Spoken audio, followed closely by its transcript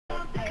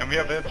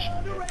here, bitch.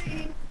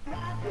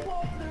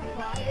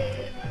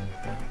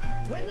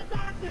 When the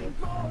darkness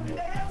falls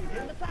down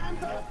and the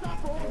times are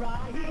tough,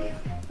 alright.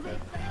 The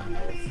sound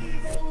of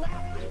evil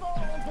laughter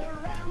falls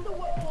around the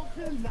world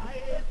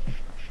tonight.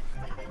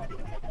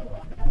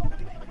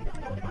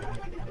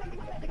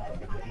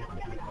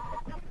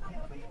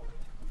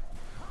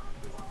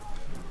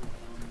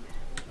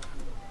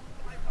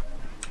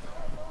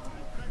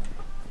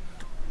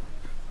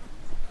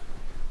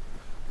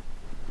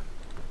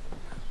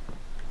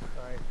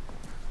 Sorry.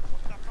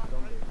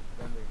 Don't leave.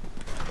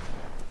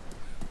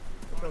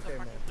 It's okay,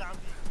 man.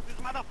 These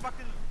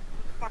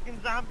fucking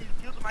zombies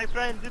killed my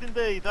friend, didn't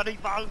they?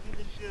 30,000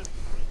 and shit.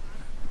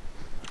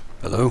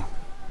 Hello?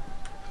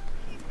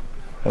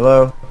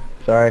 Hello?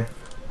 Sorry.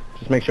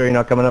 Just make sure you're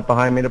not coming up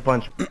behind me to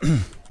punch.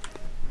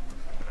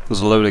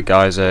 There's a load of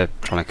guys there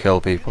trying to kill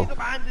people. Need a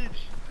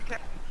bandage.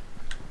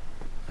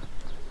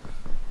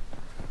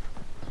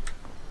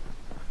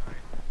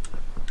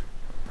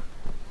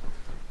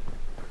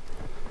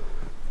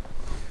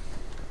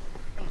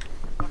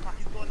 What the fuck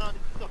is going on?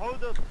 It's a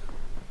hold up.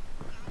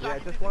 Yeah,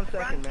 just 1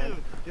 second,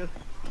 man.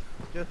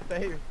 Just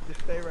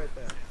stay right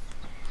there.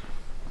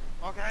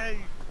 Okay.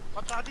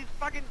 What are these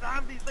fucking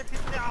zombies? They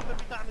piss me off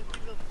every time it's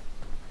because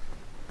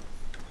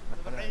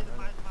the pain in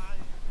my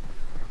mind.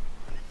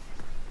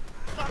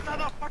 There's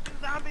another fucking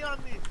zombie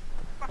on me.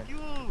 Fuck you.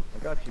 I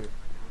got you.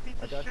 Piece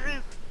I of got you.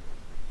 shit.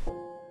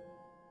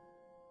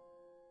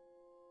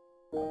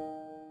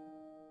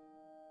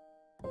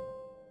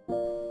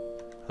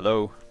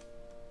 Hello?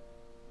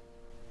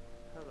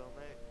 Hello,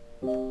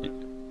 mate.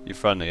 You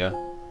friendly, yeah?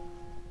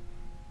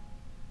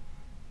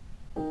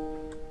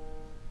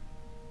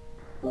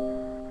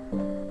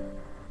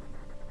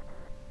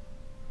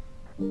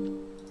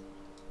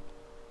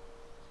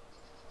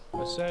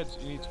 I said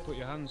you need to put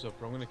your hands up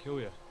or I'm going to kill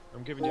you.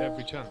 I'm giving you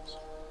every chance.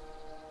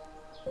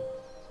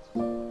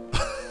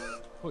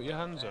 Put your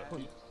hands up.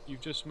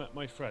 You've just met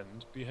my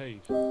friend.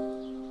 Behave.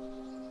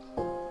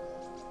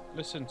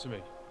 Listen to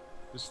me.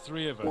 There's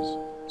 3 of us.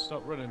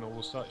 Stop running or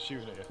we'll start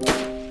shooting at you.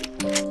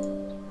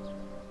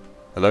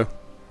 Hello?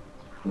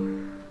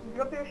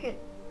 Drop your shit.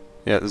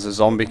 Yeah, there's a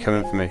zombie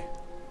coming for me.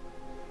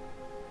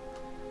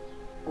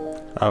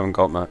 I haven't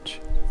got much.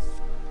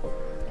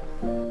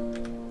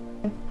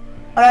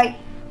 Alright.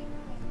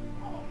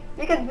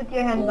 You can put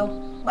your hand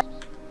down.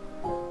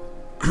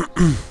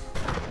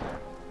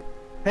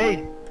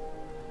 Hey!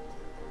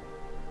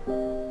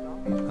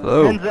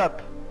 Hello? Hands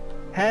up!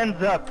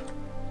 Hands up!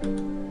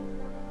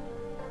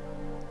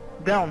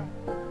 Down!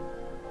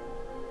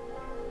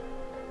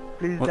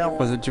 Please down.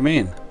 What do you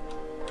mean?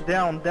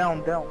 Down.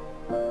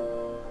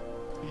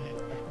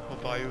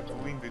 What are you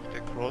doing with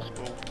the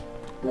crossbow?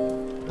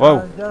 Whoa!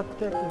 Just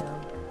checking.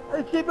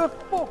 Hey, Shiba,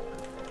 fuck!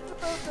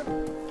 What the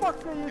fuck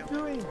are you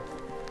doing?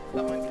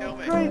 Someone kill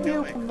me. Crazy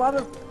Kill me.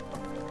 mother...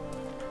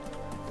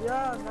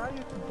 Yeah, now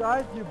you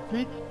died, you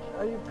bitch.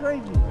 Are you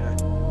crazy?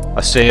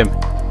 I see him.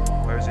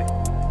 Where is he?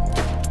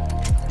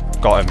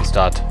 Got him, he's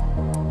dead.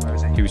 Where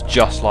is he? He was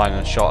just lining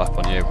a shot up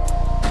on you.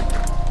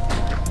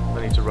 I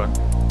need to run.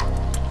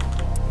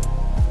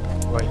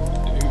 Right,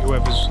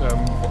 whoever's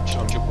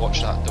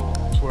Watch that door.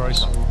 it's where I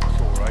saw him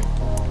before, right?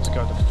 This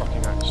guy with the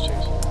fucking axe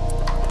chasing.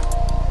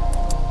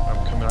 I'm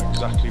coming out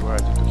exactly where I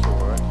did before,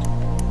 right?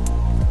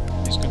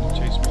 He's gonna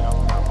chase me out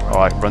now, right?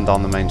 Alright, run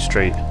down the main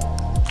street.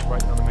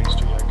 Right down the main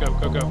street, yeah. Go.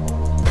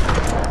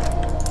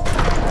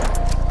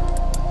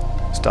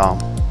 It's down.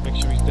 Make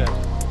sure he's dead.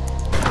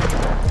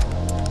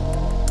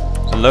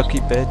 Unlucky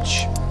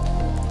bitch.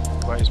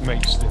 Right, his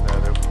mate's in there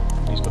though.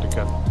 He's got a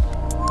gun.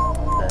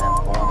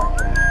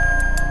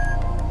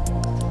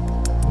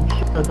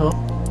 Shut up.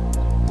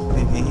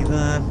 Leave me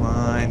that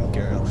wine,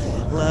 girl.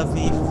 Love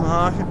me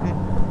far.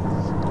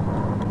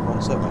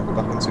 1 sec, mate. We're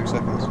back in 2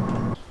 seconds.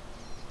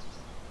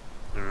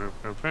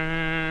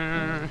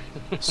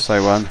 Say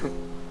when.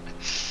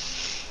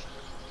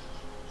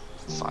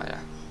 Fire.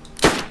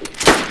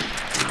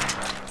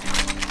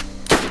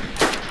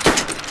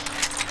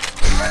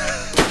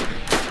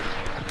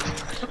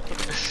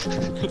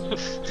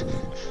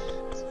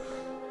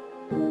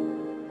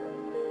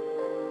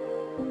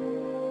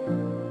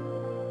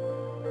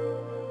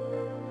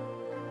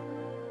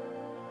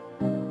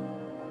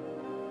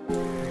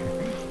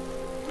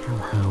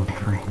 Hello,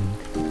 friend.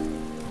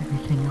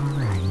 Everything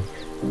alright?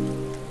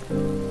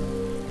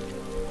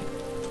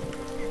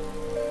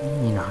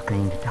 You're not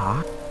going to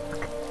talk?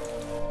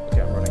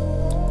 Okay, I'm running.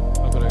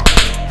 I'm gonna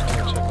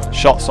check on him.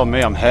 Shots on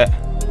me, I'm hit.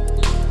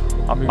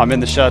 I'm in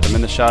the shed,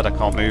 I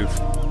can't move.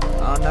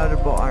 Oh no, they're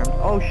both armed.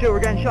 Oh shit, we're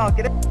getting shot.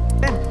 Get in.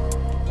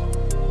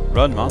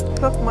 Run, man.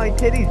 Suck my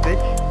titties,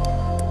 bitch.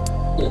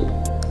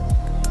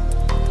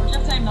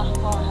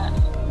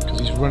 Because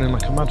he's running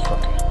like a mad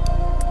fucker.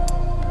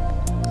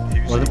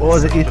 What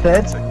was it you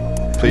said?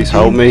 Please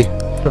help me.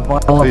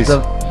 Survival Please.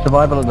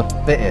 Survival of the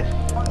fittest.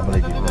 I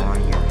believe you.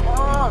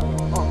 Oh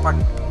fuck.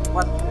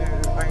 What?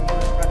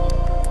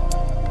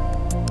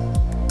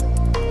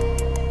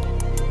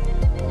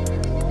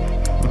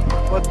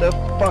 What the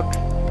fuck?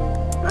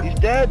 He's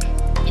dead.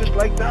 Just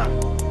like that.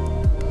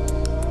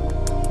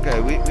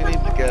 Right, we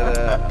need to get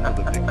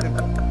another victim.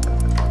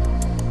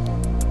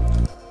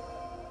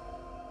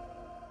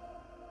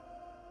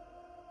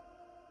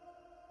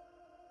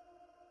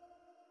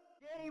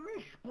 Jeremy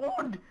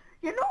Spud,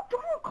 you're knocked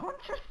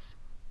unconscious.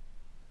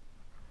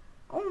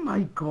 Oh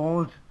my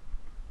god.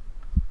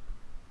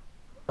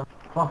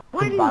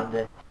 Fucking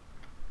bandit.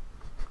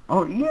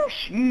 Oh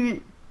yes,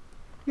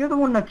 you're the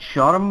one that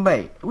shot him,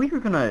 mate.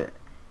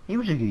 He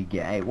was a good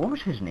guy. What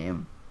was his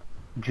name?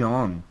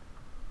 John.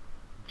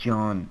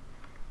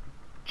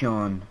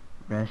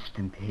 Rest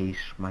in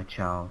peace, my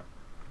child.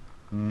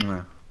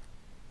 Mwah.